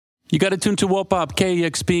You got to tune to Wopop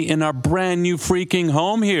KEXP in our brand new freaking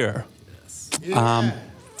home here. Yeah.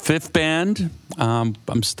 Fifth band.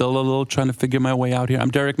 I'm still a little trying to figure my way out here.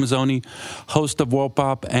 I'm Derek Mazzoni, host of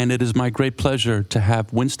Wopop, and it is my great pleasure to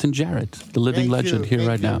have Winston Jarrett, the living legend, here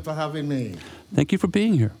right now. Thank you for having me. Thank you for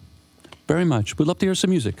being here. Very much. We'd love to hear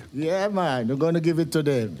some music. Yeah, man. We're going to give it to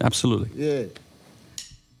them. Absolutely. Yeah.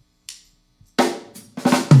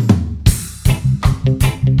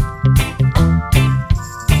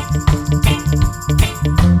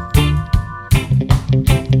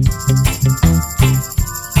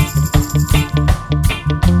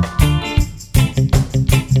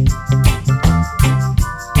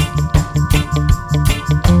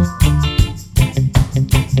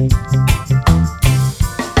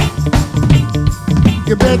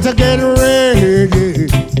 You better get ready.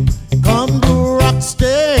 Come to rock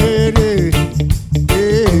steady.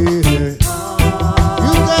 Yeah.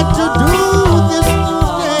 You got to do this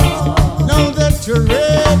today. Now that you're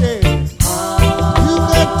ready. You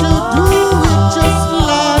got to do it just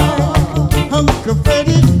like Uncle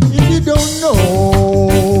Freddy. If you don't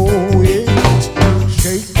know it,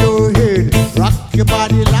 shake your head, rock your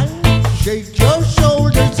body line, shake your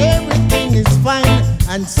shoulders, everything is fine,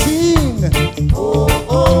 and sing. Oh,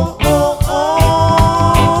 oh, oh, oh,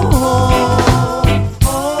 oh,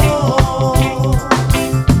 oh.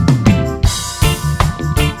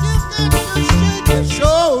 You got to shake your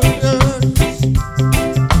shoulders.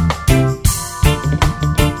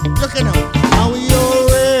 Look at now. Now you're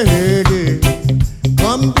ready.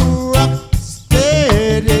 Come to rock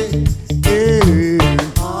steady. Yeah.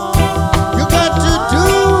 You got to do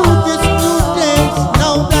this to dance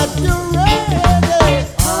now that you're ready.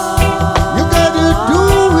 You got to do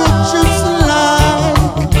it just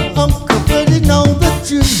like Uncle Freddy now that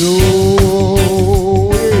you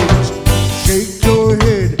know it. Shake your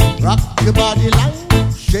head, rock your body line,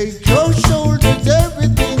 shake your shoulders,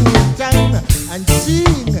 everything is time, and sing.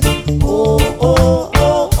 Oh, oh,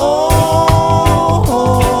 oh, oh, oh,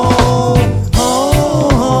 oh,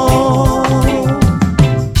 oh.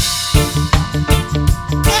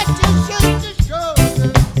 Got to shake your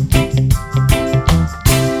shoulders.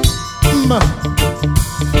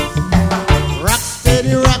 Rock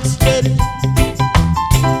steady, rock steady.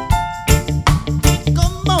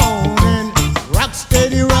 Come on and rock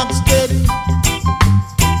steady, rock steady.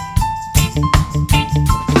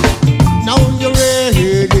 Now you're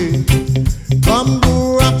ready. Come to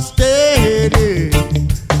rock steady.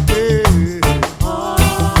 Yeah.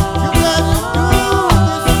 You gotta do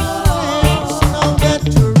this dance now that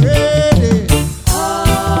you're ready.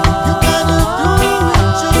 You gotta do it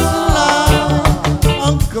just like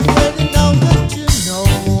Uncle Freddy now that you know.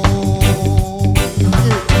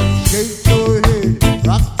 Yeah. Shake your head,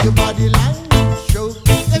 rock your body line, show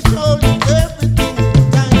the shoulders, everything is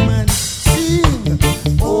time, and sing.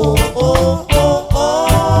 Oh, oh, oh, oh,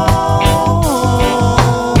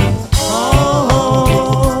 oh,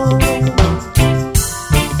 oh.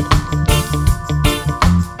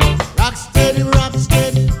 Rock steady, rock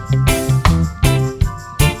steady.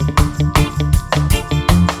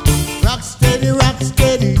 Rock steady, rock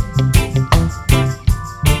steady.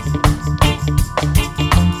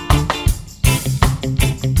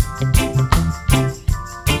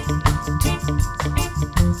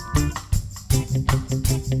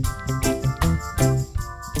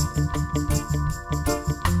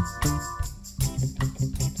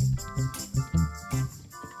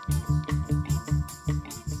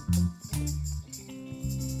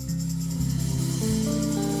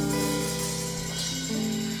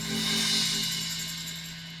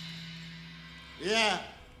 Yeah.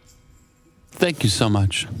 Thank you so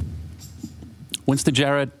much. Winston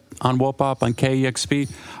Jarrett on Wopop on KEXP.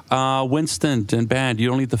 Winston and band,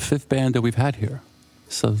 you're only the fifth band that we've had here.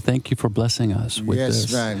 So thank you for blessing us with Yes,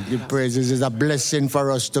 this. man. Give praises. It's a blessing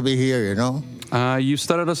for us to be here, you know? You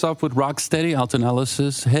started us off with Rocksteady, Alton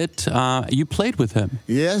Ellis's hit. You played with him.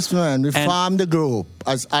 Yes, man. We And- formed the group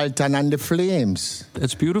as Alton and the Flames.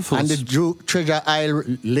 It's beautiful. And the Treasure Isle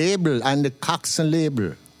label and the Coxsone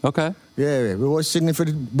label. Okay. Yeah, we were singing for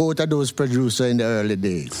both of those producers in the early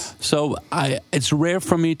days. So it's rare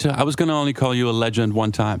for me to. I was going to only call you a legend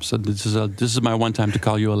one time. So this is my one time to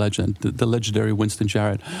call you a legend, the legendary Winston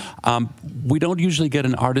Jarrett. We don't usually get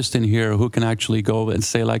an artist in here who can actually go and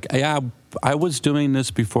say like, yeah, I was doing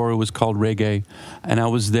this before it was called reggae, and I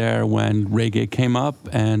was there when reggae came up.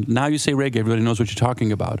 And now you say reggae, everybody knows what you're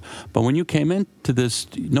talking about. But when you came into this,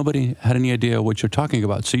 nobody had any idea what you're talking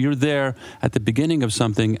about. So you're there at the beginning of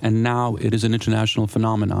something, and now it is an international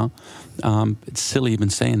phenomenon. It's silly even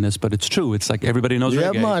saying this, but it's true. It's like everybody knows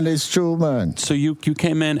reggae. Yeah, man, it's true, man. So you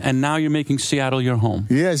came in, and now you're making Seattle your home.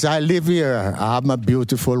 Yes, I live here. I have my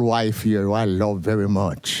beautiful wife here who I love very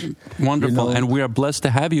much. Wonderful. You know? And we are blessed to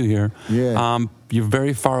have you here. Yeah. You're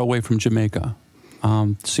very far away from Jamaica.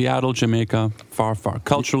 Seattle, Jamaica, far.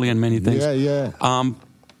 Culturally and many things. Yeah.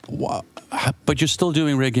 But you're still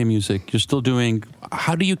doing reggae music. You're still doing...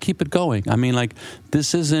 How do you keep it going? I mean, like,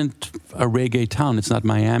 this isn't a reggae town. It's not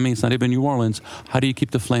Miami. It's not even New Orleans. How do you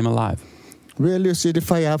keep the flame alive? Well, you see, the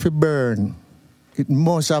fire have to burn. It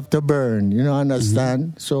must have to burn, you know, understand?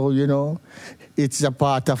 Mm-hmm. So, you know, it's a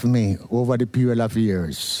part of me over the period of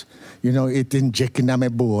years. You know, it injecting in my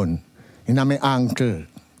bone, in my ankle,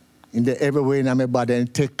 in the everywhere in my body,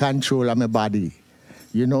 and take control of my body.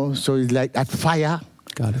 You know, so it's like that fire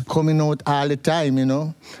coming out all the time, you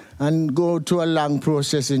know, and go through a long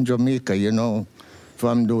process in Jamaica, you know,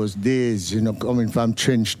 from those days, you know, coming from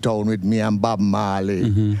Trenchtown with me and Bob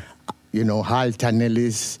Marley, you know, Halton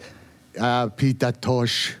Ellis, Peter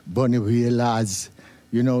Tosh, Bunny Whalers,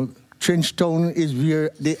 you know. Trenchtown is where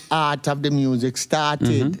the art of the music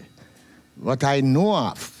started, what I know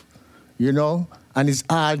of, you know, and it's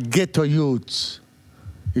all ghetto youths.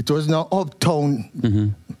 It was not uptown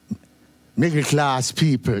middle class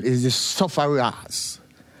people, it's the sufferers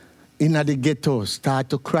in the ghetto start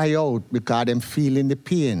to cry out because they're feeling the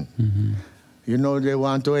pain. You know, they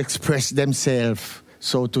want to express themselves,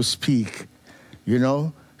 so to speak, you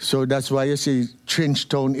know. So that's why you see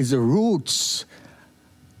Trenchtown is the roots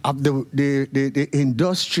of the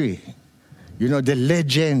industry, you know, the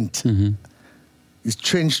legend. It's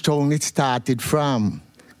Trenchtown it started from,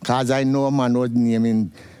 because I know a man was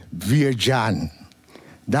named Virjan.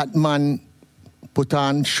 That man put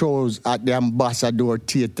on shows at the Ambassador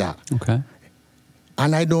Theatre. Okay.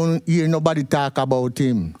 And I don't hear nobody talk about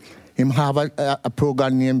him. Him have a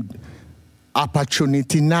program named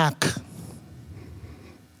Opportunity Knock.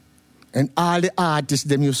 And all the artists,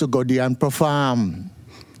 them used to go there and perform.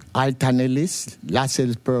 Alton Ellis,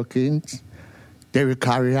 Lascelles Perkins, Derrick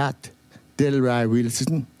Harriott, Delroy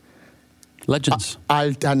Wilson. Legends.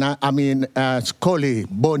 Scully,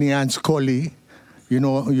 Bonnie and Scully. You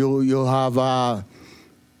know, you have a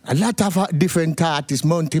lot of different artists,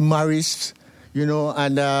 Monty Morris, you know,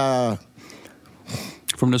 and...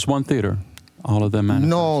 From this one theater, all of them manifest?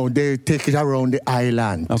 No, they take it around the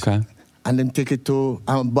island. Okay. And then take it to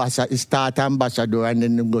Ambassador, start Ambassador, and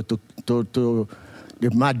then they go to the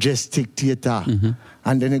Majestic Theatre,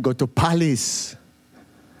 and then they go to Palace.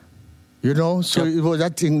 You know, so it was a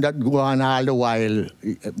thing that go on all the while.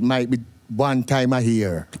 It might be one time a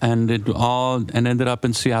year. And it ended up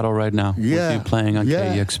in Seattle right now. Yeah. With you playing on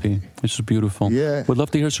KEXP. Which is beautiful. Yeah. Would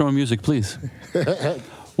love to hear some more music, please.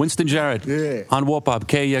 Winston Jarrett on WOPOP,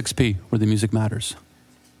 KEXP, where the music matters.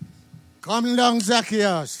 Come down,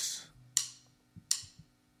 Zacchaeus.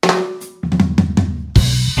 Come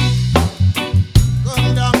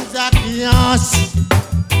down, Zacchaeus.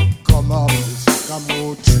 Come up the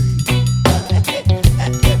sycamore tree.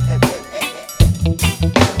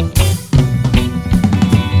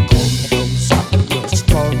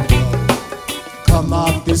 Come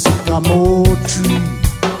up the sycamore tree.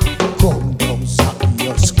 Come down,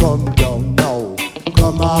 Zacchaeus, come down now.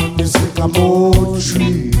 Come up the sycamore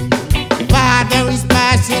tree. Father is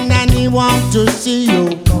passing and he wants to see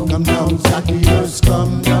you. Come down, Zacchaeus,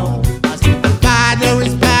 come down. Father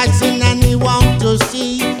is passing and he wants to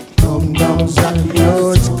see you. Come down,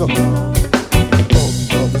 Zacchaeus, come down. Come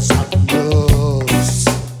down, Zacchaeus.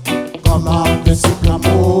 Come up the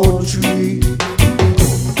sycamore tree.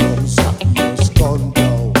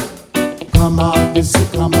 Come out the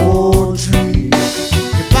sycamore tree.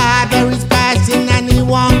 The Father is passing and he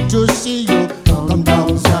wants to see you. Come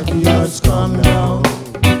down, Zacchaeus, come down.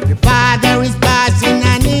 The Father is passing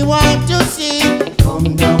and he wants to see you.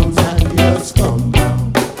 Come down, Zacchaeus, come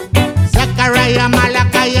down. Zechariah,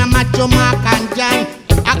 Malachi, Matthew, Mark, and John.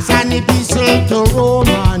 Acts and Epistle to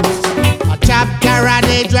Romans. A chapter a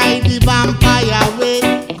day drive the vampire away.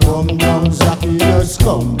 Come down, Zacchaeus,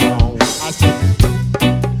 come down. I said,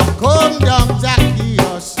 come down,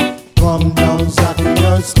 Zacchaeus. Come down,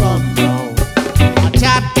 Zacchaeus, come down. A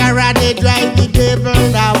chapter a day drive the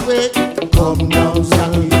devil away. Come down,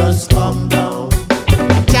 Zacchaeus, come down.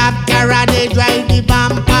 A chapter a day drive the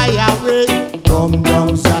vampire away. Come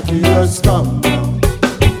down, Zacchaeus, come down.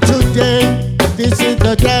 Today, this is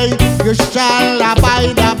the day you shall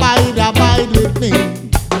abide, abide, abide.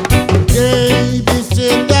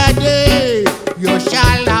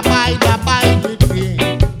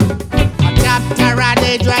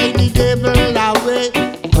 they drive the devil away.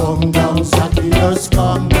 Come down, Zacchaeus,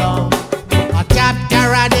 come down. A chop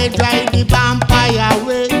terror, they drive the vampire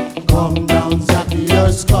away. Come down,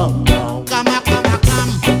 Zacchaeus, come down. Come down.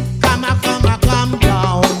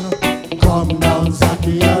 Come down,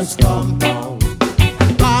 Zacchaeus, come down.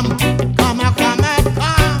 Come down,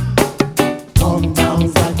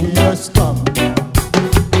 Zacchaeus, come down.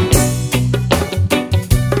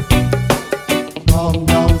 Come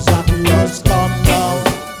down, Zacchaeus, come down.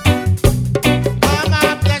 Come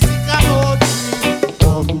up the sycamore tree.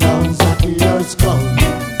 Come down, Zacchaeus, come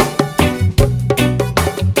down.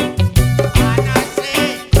 And I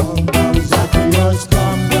say, come down, Zacchaeus,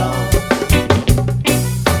 come down.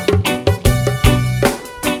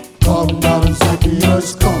 Come down,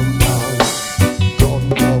 Zacchaeus, come down. Come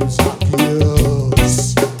down,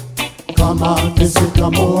 Zacchaeus. Come on, the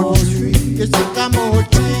sycamore tree. The sycamore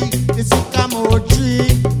tree. The sycamore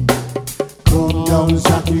tree. Come down,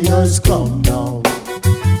 Zacchaeus, come down.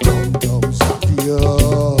 Come down,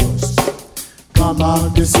 Zacchaeus. Come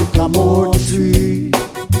on, the sycamore tree.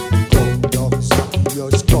 Come down,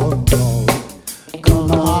 Zacchaeus, come down.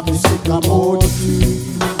 Come on, the sycamore tree.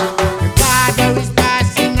 The Father is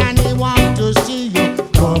passing and he wants to see you.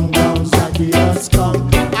 Come down, Zacchaeus, come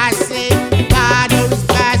down. I say, the Father is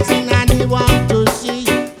passing and he wants to see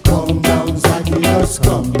you. Come down, Zacchaeus,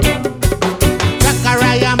 come down.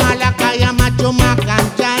 Zachariah, Malachi, Matthew, Mark,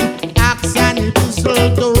 and John, Acts and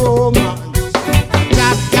Epistle to Romans.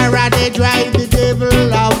 Chapter they drive the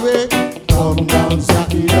devil away. Come down,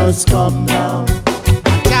 Zacchaeus, come down.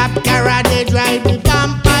 Chapter they drive the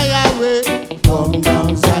vampire away. Come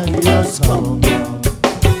down, Zacchaeus, come down.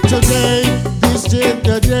 Today, this is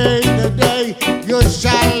the day you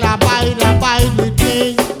shall abide with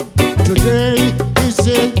me. Today, this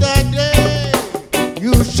is the day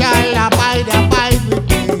you shall abide with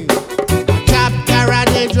me. Chapter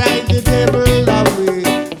they drive the devil away.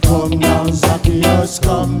 Come down, Zacchaeus,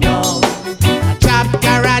 come down.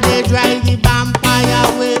 Chapter they drive the vampire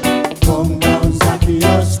away. Come down,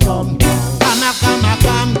 Zacchaeus, come down. Come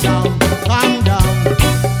down.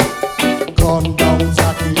 Come down,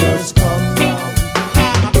 Zacchaeus, come down.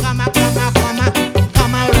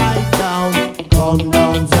 Come right down. Come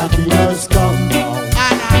down, Zacchaeus, come down.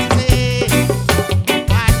 And I say,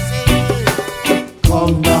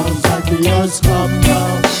 come down, Zacchaeus, come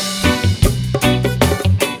down.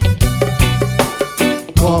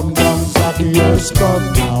 Come down, Zacchaeus,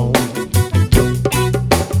 come down.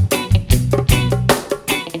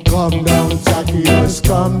 Come down, Zacchaeus,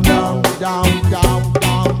 come down, down.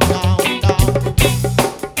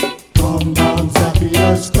 Come down,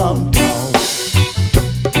 Zacchaeus, come down.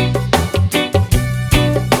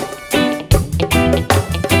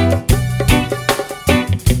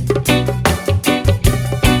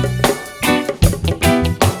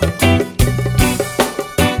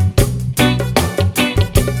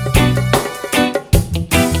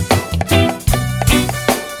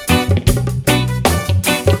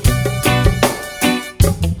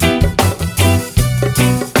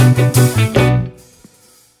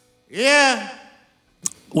 Yeah.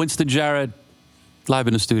 Winston Jarrett, live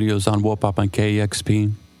in the studios on Warp Up on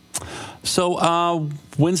KEXP. So,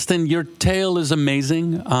 Winston, your tale is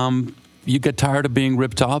amazing. You get tired of being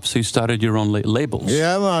ripped off, so you started your own labels.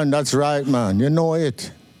 Yeah, man, that's right, man. You know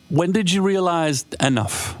it. When did you realize,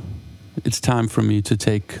 enough, it's time for me to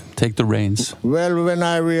take the reins? Well, when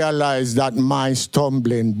I realized that my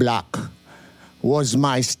stumbling block was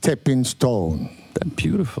my stepping stone. That's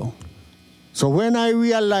beautiful. So when I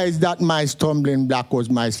realized that my stumbling block was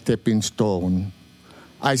my stepping stone,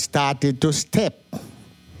 I started to step.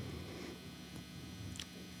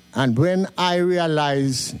 And when I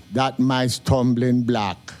realized that my stumbling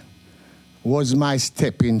block was my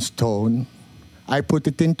stepping stone, I put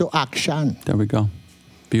it into action. There we go.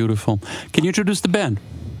 Beautiful. Can you introduce the band?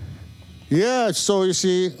 Yeah, so you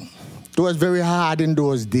see, it was very hard in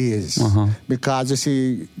those days because, you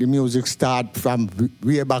see, the music started from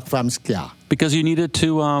way back from Ska. Because you needed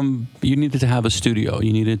to have a studio.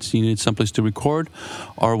 You needed someplace to record,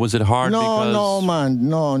 or was it hard? No, man,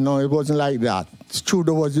 no, it wasn't like that.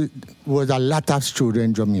 Studio was a lot of studio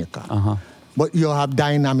in Jamaica, but you have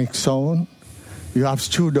Dynamic Sound, you have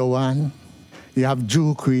Studio One, you have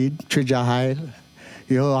Jew Creed, Treasure Isle,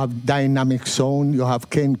 you have Dynamic Sound, you have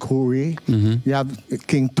Ken Curry, you have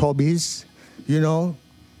King Tubby's, you know.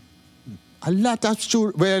 A lot of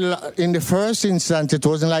studio. Well, in the first instance, it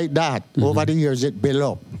wasn't like that. Over the years, it built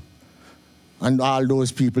up. And all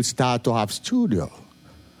those people start to have studio.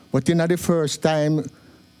 But in the first time,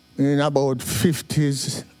 in about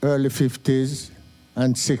 50s, early 50s,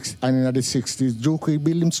 and in the 60s. Duke Reid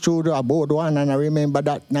built him studio about one, and I remember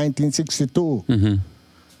that 1962. Mm-hmm.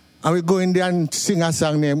 And we go in there and sing a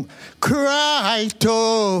song named Cry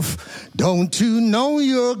Tough. Don't you know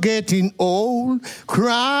you're getting old?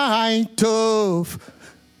 Cry tough.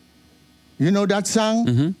 You know that song?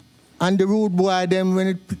 Mm-hmm. And the Rude Boy, them,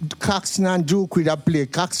 when Coxsone and Duke Reid play,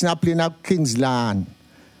 Coxsone playing at Kingsland,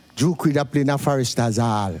 Duke Reid playing at Foresters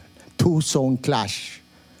Hall. Two sound clash.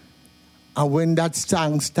 And when that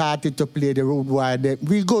song started to play, the Rude Boy,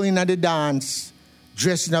 we go in at the dance,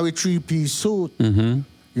 dressed in a three-piece suit. Mm-hmm.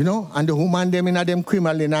 You know, and the woman them in a them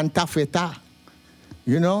criminal and taffeta.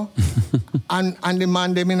 You know? and the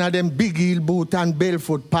man them in a them big heel boot and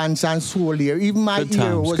barefoot pants and sole ear. Even my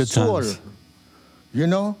ear was sole. You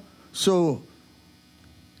know? So,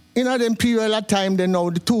 in a them period of time, they know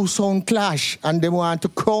the two sound clash and they want to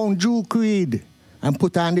crown Duke Reid and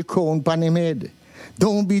put on the crown upon him head.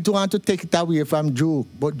 Don't be to want to take it away from Duke.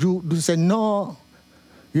 But Duke say no.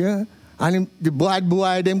 Yeah? And the bad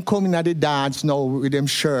boy, them coming at the dance now with them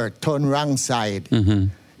shirt, turn wrong side. Mm-hmm.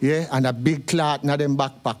 Yeah, and a big cloth in them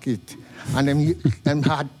back pocket. And them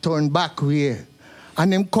hat turn back way.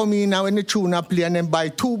 And them come in now when the tune a play and them buy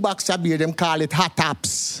 2 boxes of beer, them call it hot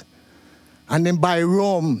taps. And then buy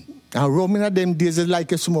rum. And rum in them days is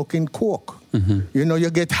like a smoking coke. Mm-hmm. You know,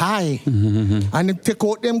 you get high. Mm-hmm. And them take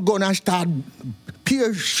out them gun and start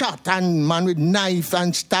peer shot and man with knife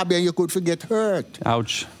and stab you, you could forget hurt.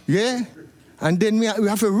 Ouch. Yeah? And then we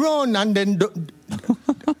have to run and then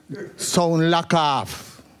sound lock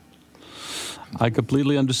off. I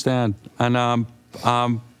completely understand. And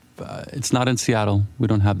it's not in Seattle. We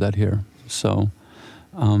don't have that here. So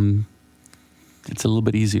it's a little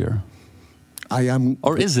bit easier.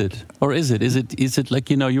 Or is it? Is it like,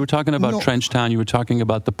 you know, you were talking about Trenchtown, you were talking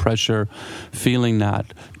about the pressure, feeling that,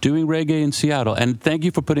 doing reggae in Seattle. And thank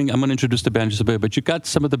you for I'm going to introduce the band just a bit, but you got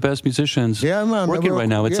some of the best musicians working right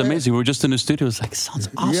now. It's amazing. We were just in the studio. It's like, it sounds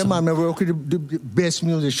awesome. Yeah, man, I work with the best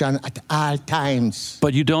musician at all times.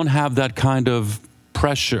 But you don't have that kind of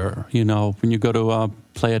pressure, you know, when you go to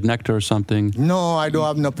play at Nectar or something. No, I don't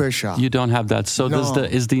have no pressure. You don't have that. So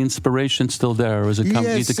is the inspiration still there, or is it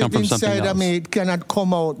need to come from something else? Yes, inside of me, it cannot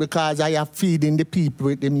come out because I am feeding the people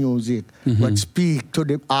with the music, but speak to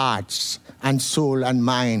the arts and soul and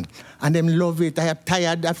mind. And them love it. I am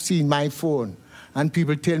tired of seeing my phone. And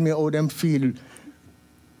people tell me how them feel.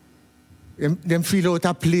 Them feel out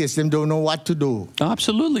of place. Them don't know what to do.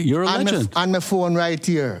 Absolutely. You're a legend. On my phone right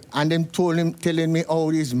here. And them telling me,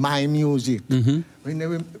 oh, this is my music. Mm-hmm.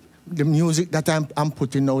 The music that I'm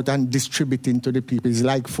putting out and distributing to the people is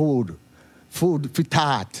like food. Food for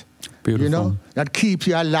thought. Beautiful. You know? That keeps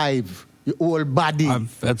you alive. Your whole body.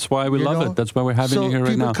 That's why we love it. That's why we're having you here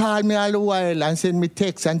right now. So people call me all the while and send me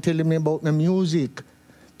texts and telling me about my music.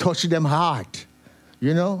 Touch them heart.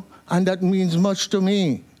 You know? And that means much to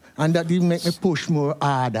me. And that even make me push more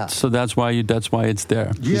harder. So that's why it's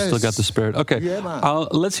there. Yes. You still got the spirit. Okay. Yeah, man.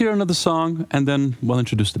 Let's hear another song, and then we'll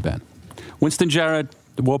introduce the band. Winston Jarrett,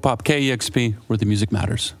 the Wopop, KEXP, where the music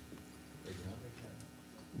matters.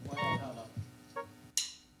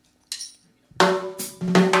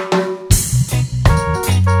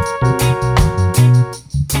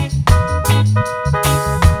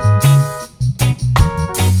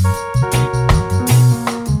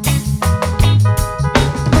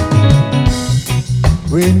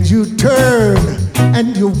 When you turn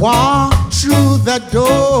and you walk through the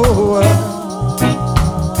door,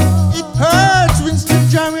 it hurts Winston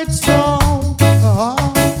Jarrett so.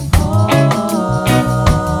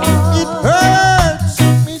 It hurts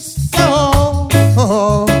me so,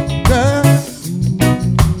 girl.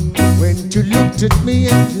 When you looked at me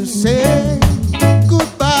and you said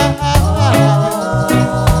goodbye,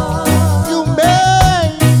 you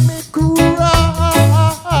made me cry.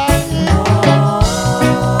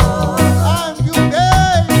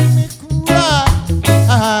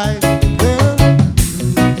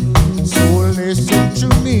 Listen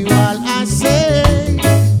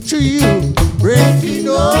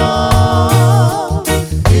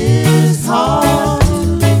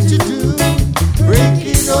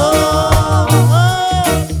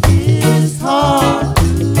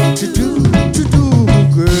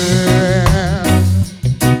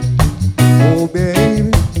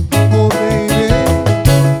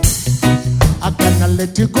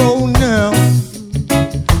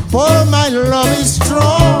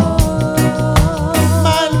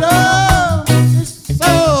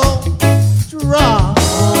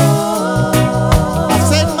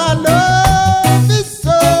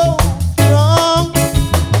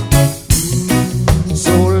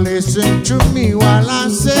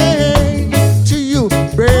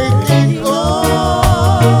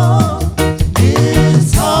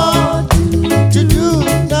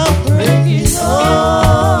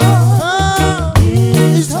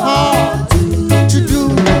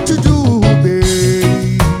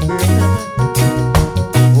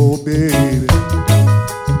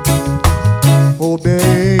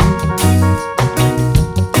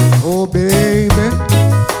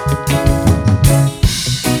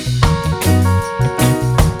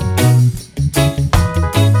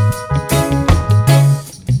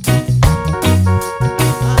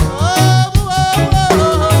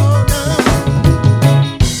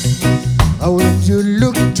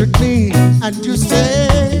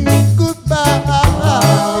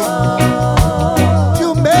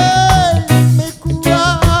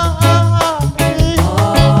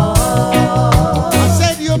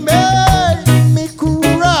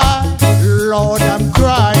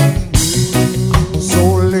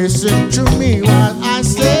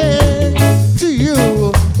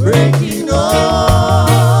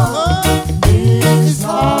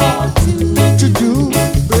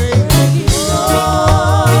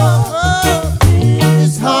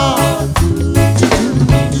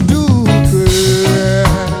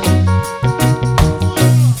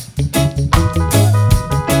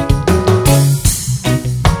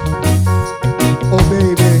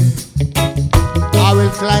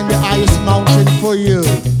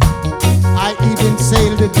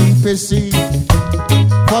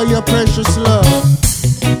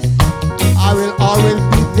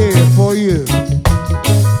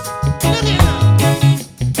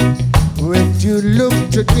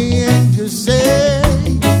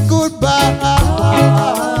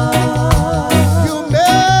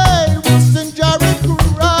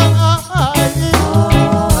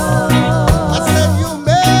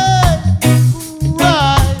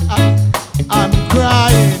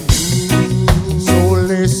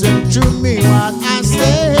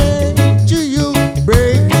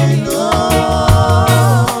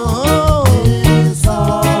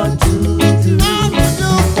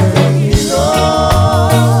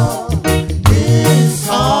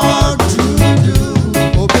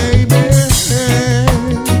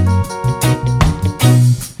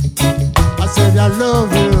I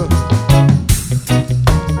love you.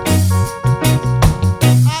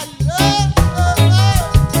 I love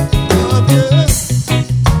you.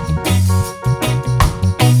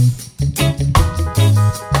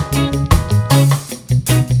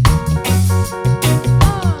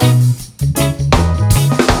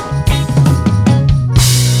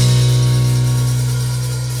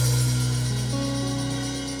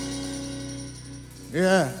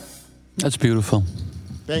 Yeah, That's beautiful.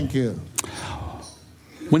 thank you.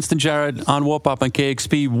 Winston Jarrett on Wopop on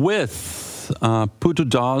KXP with Putu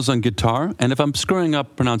Dawes on guitar. And if I'm screwing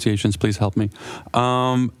up pronunciations, please help me.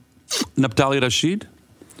 Naphtali Rashid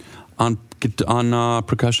on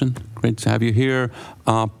percussion. Great to have you here.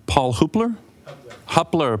 Paul Paul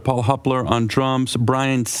Huppler on drums.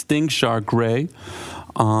 Brian Stingshark Ray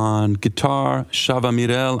on guitar. Shava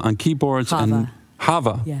Mirel on keyboards. Hava. And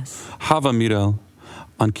Hava. Yes. Hava Mirel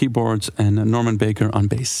on keyboards and Norman Baker on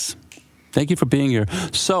bass. Thank you for being here.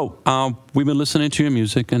 So, we've been listening to your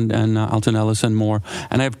music and Alton Ellis and more.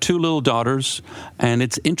 And I have two little daughters, and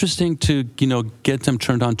it's interesting to, get them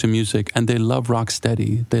turned on to music. And they love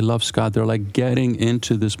Rocksteady. They love Scott. They're like getting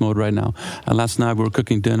into this mode right now. And last night we were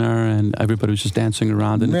cooking dinner, and everybody was just dancing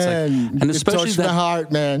around. And Man, it's like, and it especially touched that, my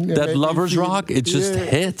heart, man. It that made me lovers feel- rock, it just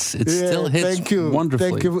hits. It still hits thank you.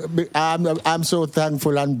 wonderfully. Thank you. I'm so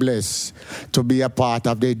thankful and blessed to be a part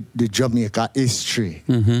of the Jamaica history,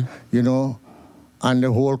 and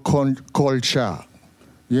the whole culture,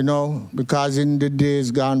 because in the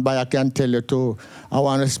days gone by, I can tell you too, I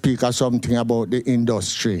want to speak of something about the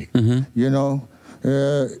industry, where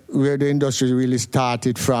the industry really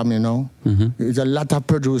started from, There's a lot of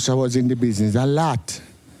producers was in the business, a lot,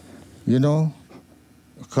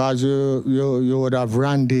 because you would have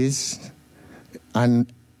Randy's and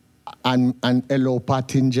Hello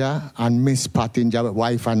Pottinger and Miss Pottinger,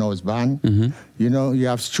 wife and husband. You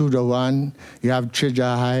have Studio One, you have Treasure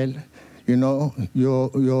Isle,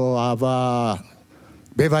 you have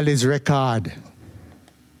Beverly's Record.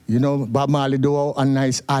 Bob Marley do a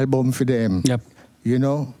nice album for them. Yep.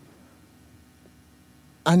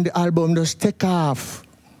 And the album just take off.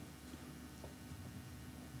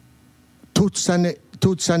 Toots and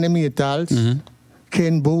the Maytals,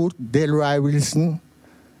 Ken Booth, Delroy Wilson,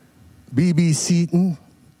 B.B. Seaton,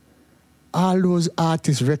 all those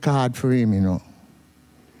artists record for him,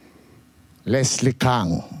 Leslie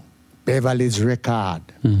Kang, Beverly's Record.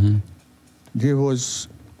 There was,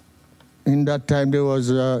 in that time, there was,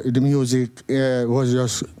 the music was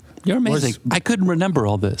just... You're amazing. I couldn't remember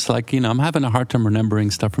all this. I'm having a hard time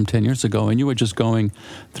remembering stuff from 10 years ago, and you were just going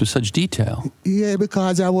through such detail. Yeah,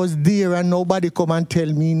 because I was there and nobody come and tell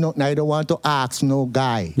me nothing. I don't want to ask no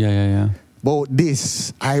guy. Yeah. About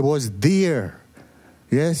this. I was there.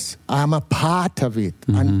 Yes, I'm a part of it.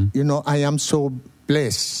 And, I am so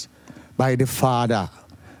blessed by the Father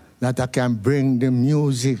that I can bring the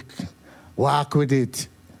music, walk with it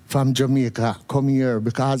from Jamaica, come here,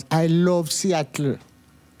 because I love Seattle.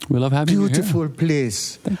 We love having you here. Beautiful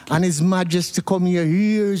place. And His Majesty come here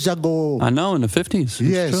years ago. I know, in the 50s. It's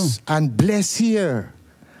Yes, true. and bless here.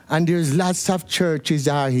 And there's lots of churches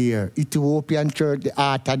are here. Ethiopian church, the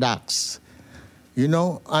Orthodox.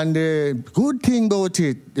 And the good thing about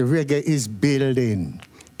it, the reggae is building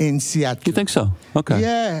in Seattle. You think so? Okay.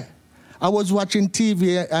 Yeah. I was watching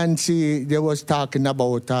TV and see they was talking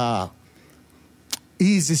about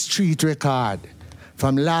Easy Street Record.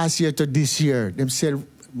 From last year to this year, themselves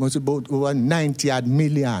was about over 90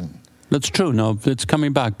 million. That's true. No, it's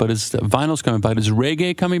coming back, but vinyl's coming back. Is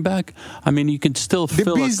reggae coming back? I mean, you can still The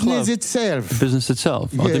fill a business club. itself. The business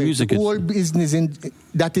itself. Oh, the music the is... whole business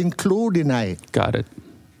that including it. Got it.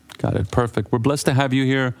 Perfect. We're blessed to have you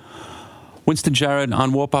here. Winston Jarrett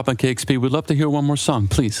on Wopop on KXP. We'd love to hear one more song,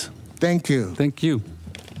 please. Thank you. Thank you.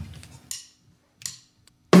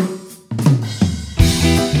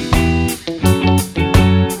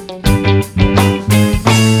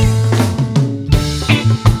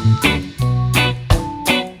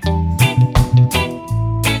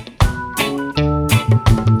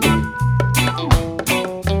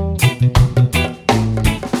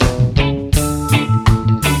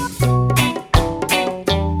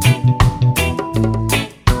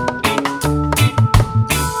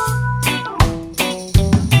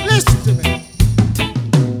 Listen to me.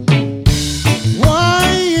 Why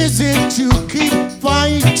is it you keep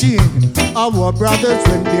fighting our brothers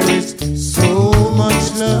when there is so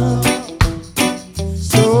much love?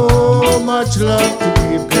 So much love to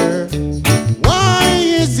give there. Why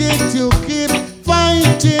is it you keep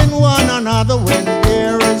fighting one another when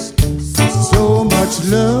there is so much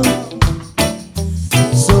love?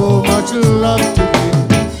 So much love to give.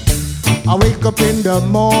 I wake up in the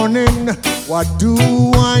morning, what do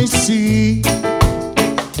I see?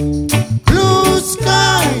 Blue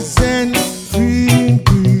skies and green,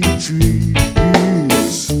 green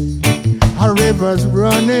trees. A river's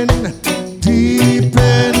running deep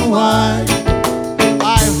and wide.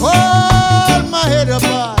 I hold my head up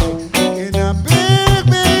high in a big,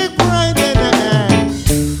 big pride in the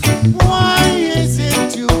hand. Why is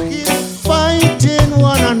it you keep fighting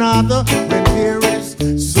one another when there is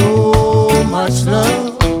so much love?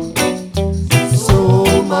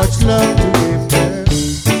 So much love to give there.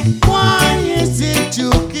 Why is it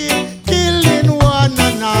you keep killing one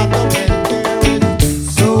another when there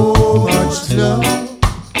is so much love?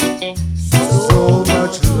 So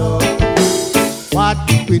much love. What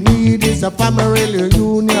we need is a family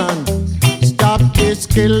reunion. Stop this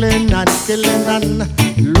killing and killing and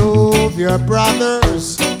love your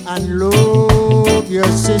brothers and love your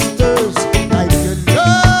sisters like you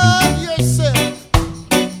love yourself.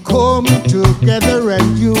 Come together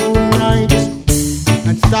and unite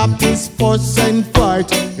and stop this fuss and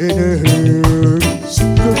fight in a hearse.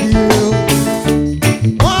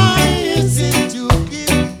 Why is it you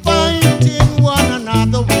keep fighting one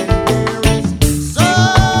another when there is so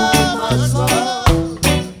much love?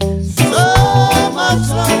 So much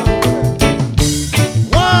love.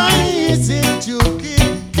 Why is it you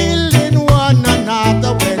keep killing one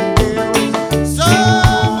another when there is so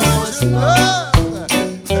much love?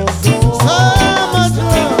 So much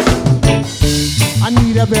love. I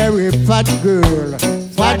need a very fat girl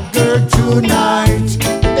tonight.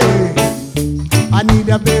 Hey. I need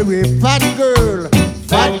a very fat girl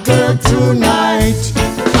tonight.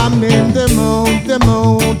 I'm in the mood, the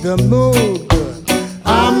mood, the mood.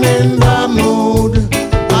 I'm in the mood.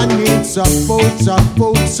 I need some food, some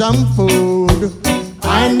food, some food.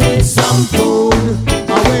 I need some food.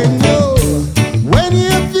 When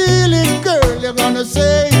you feel it, girl, you're gonna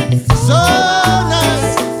say so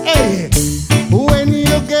nice. Hey, when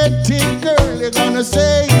you get it, girl, you're gonna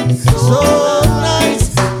say so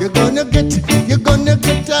nice. You're gonna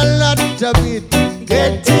get a lot of it.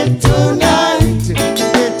 Get it tonight.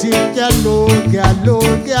 Get it galore,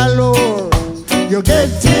 galore, galore. You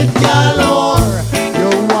get it galore. You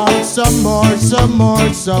want some more, some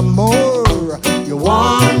more, some more. You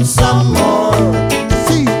want some more.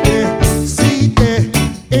 See there,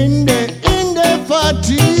 in the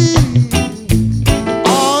party.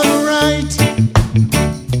 All right,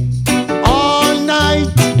 all night.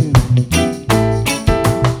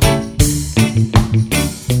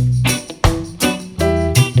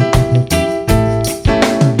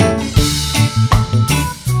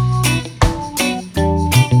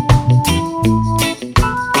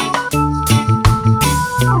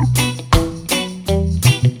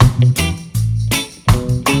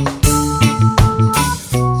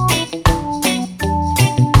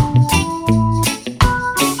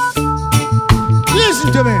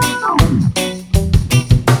 Listen to me.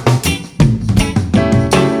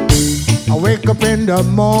 I wake up in the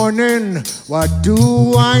morning, what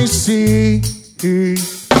do I see?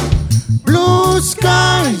 Blue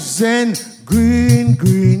skies and green,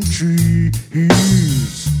 green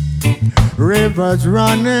trees. Rivers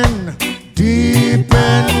running deep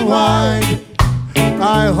and wide.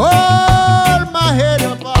 I hold my head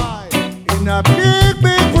up high in a big,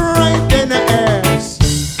 big right in the ass.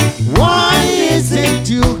 Why is it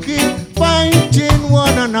you keep fighting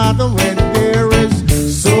one another when there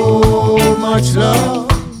is so much love?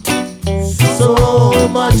 So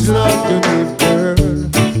much love to give, girl.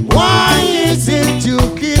 Why is it you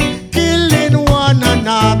keep killing one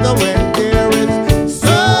another when there is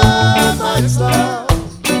so much love?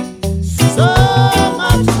 So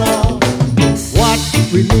much love. What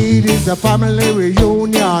we need is a family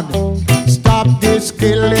reunion. Stop this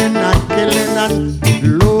killing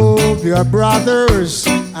and love your brothers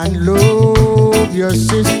and love your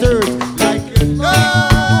sisters like you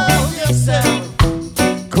love yourself.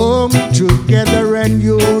 Come together and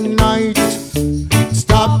unite.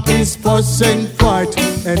 Stop this fuss and fight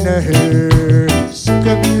and the hearse.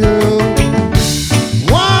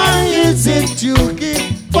 Why is it you keep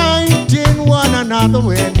fighting one another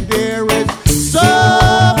when there is so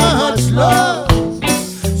much love?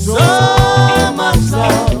 So much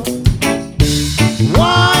love.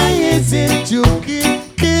 Why is it you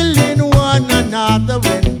keep killing one another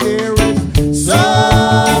when there is so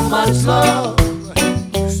much love?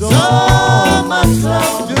 So much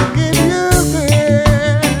love to give you, girl.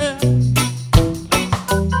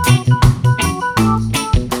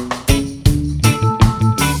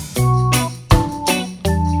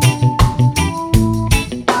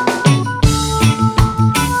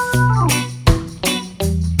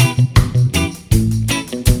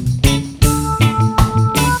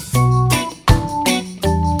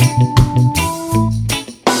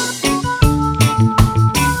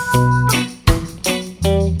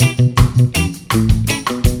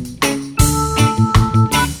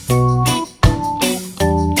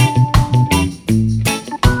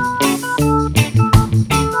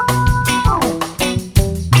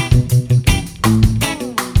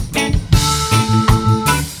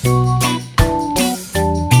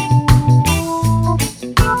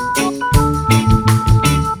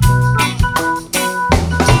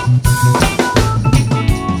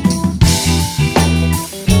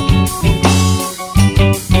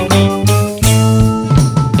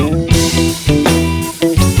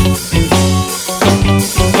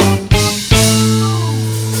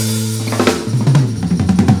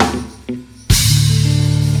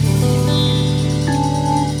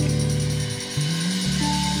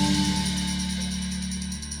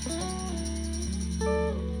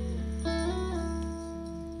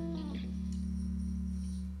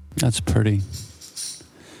 That's pretty.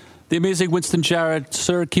 The amazing Winston Jarrett.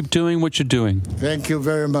 Sir, keep doing what you're doing. Thank you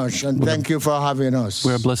very much, and thank you for having us.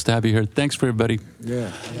 We're blessed to have you here. Thanks for everybody.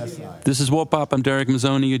 Yeah. This is Warp Up. I'm Derek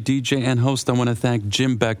Mazzoni, your DJ and host. I want to thank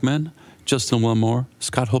Jim Beckman, Justin Wilmore,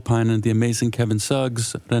 Scott Hopinen, the amazing Kevin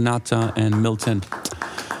Suggs, Renata, and Milton.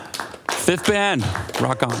 Fifth band,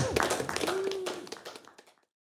 rock on.